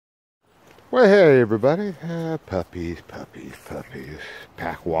Well, hey everybody, puppies,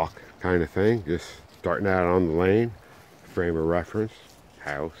 pack walk kind of thing, just starting out on the lane, frame of reference,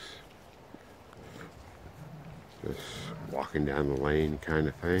 house, just walking down the lane kind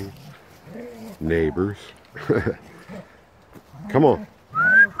of thing, neighbors, come on,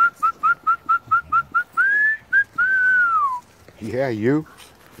 yeah, you,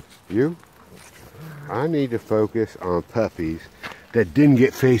 I need to focus on puppies that didn't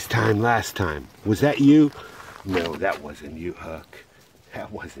get FaceTime last time. Was that you? No, that wasn't you, Huck.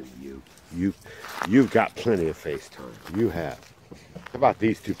 That wasn't you. You've got plenty of FaceTime. You have. How about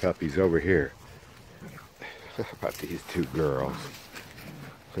these two puppies over here? How about these two girls?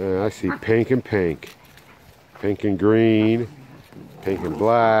 I see pink and pink. Pink and green. Pink and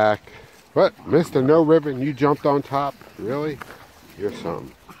black. What? Mr. No Ribbon, you jumped on top? Really? You're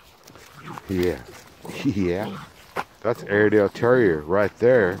something. Yeah. Yeah. That's Airedale Terrier right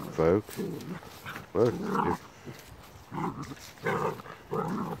there, folks. Look.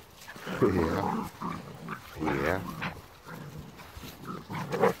 Yeah. Yeah.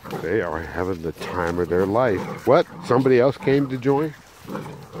 They are having the time of their life. What? Somebody else came to join?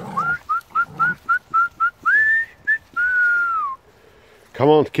 Come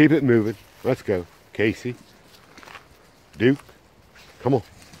on, keep it moving. Let's go. Casey. Duke. Come on.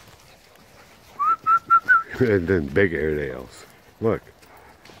 And then big Airedales. Look,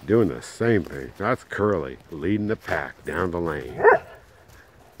 doing the same thing. That's Curly, leading the pack down the lane.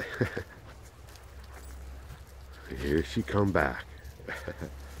 Here she come back.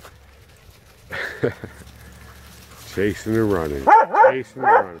 Chasing and running. Chasing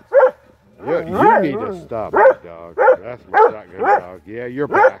and running. You need to stop, big dog. That's my shotgun dog. Yeah, you're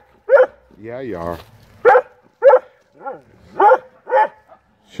back. Yeah, you are.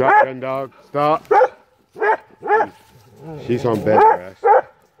 Shotgun dog, stop. She's on bed rest.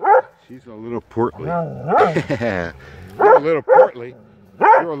 She's a little portly. You're a little portly.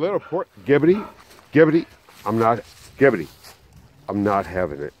 You're a little Gibbity. Gibbity. I'm not. Gibbity. I'm not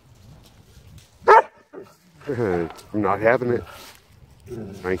having it. I'm not having it.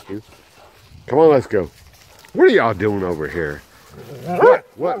 Thank you. Come on, let's go. What are y'all doing over here?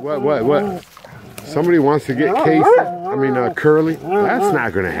 What? Somebody wants to get Casey? Curly? That's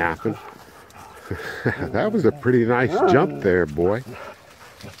not going to happen. That was a pretty nice jump there, boy.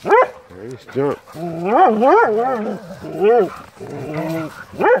 Nice jump. Run!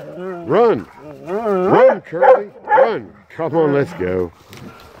 Run, Curly! Run! Come on, let's go.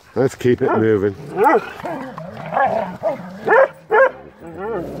 Let's keep it moving.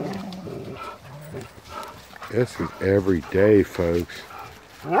 This is every day, folks.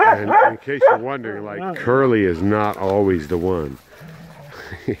 And in case you're wondering, like, Curly is not always the one.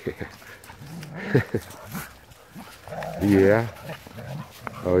 Yeah.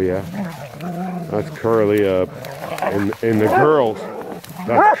 Oh yeah. That's Curly and the girls.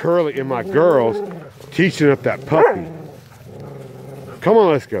 That's Curly and my girls teaching up that puppy. Come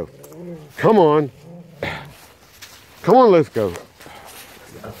on, let's go. Come on. Come on, let's go.